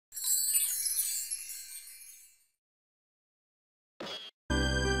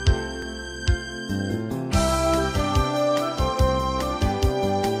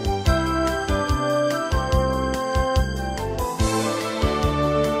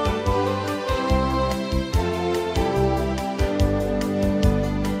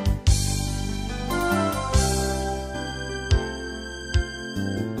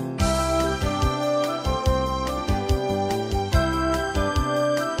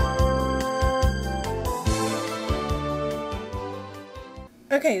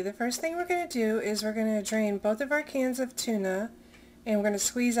Okay, the first thing we're going to do is we're going to drain both of our cans of tuna and we're going to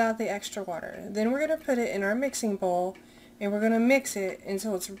squeeze out the extra water. Then we're going to put it in our mixing bowl and we're going to mix it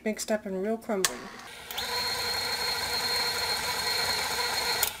until it's mixed up and real crumbly.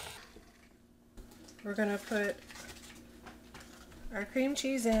 We're going to put our cream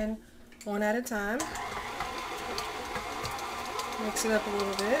cheese in one at a time. Mix it up a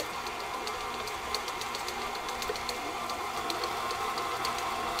little bit.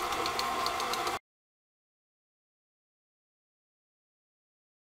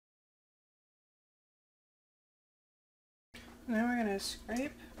 Now we're going to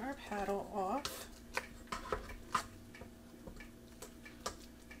scrape our paddle off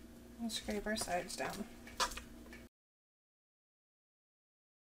and scrape our sides down.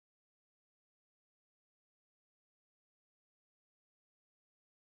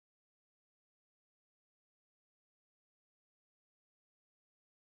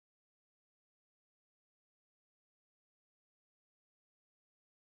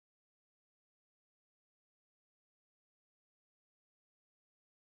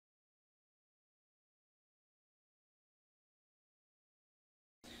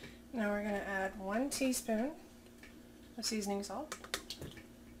 Now we're going to add 1 teaspoon of seasoning salt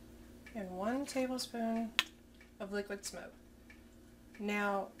and 1 tablespoon of liquid smoke.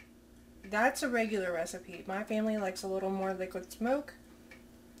 Now that's a regular recipe. My family likes a little more liquid smoke,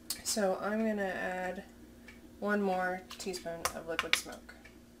 so I'm going to add 1 more teaspoon of liquid smoke.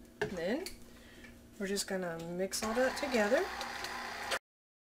 And then we're just going to mix all that together.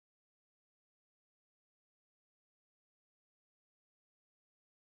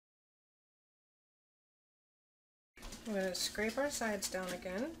 We're going to scrape our sides down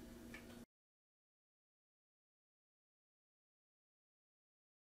again.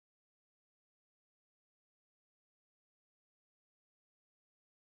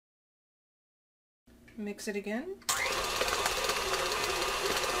 Mix it again.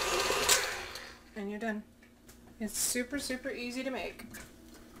 And you're done. It's super easy to make.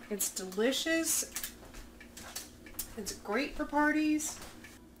 It's delicious. It's great for parties.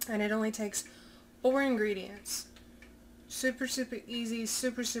 And it only takes 4 ingredients. Super easy,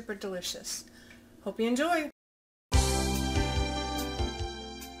 super delicious. Hope you enjoy.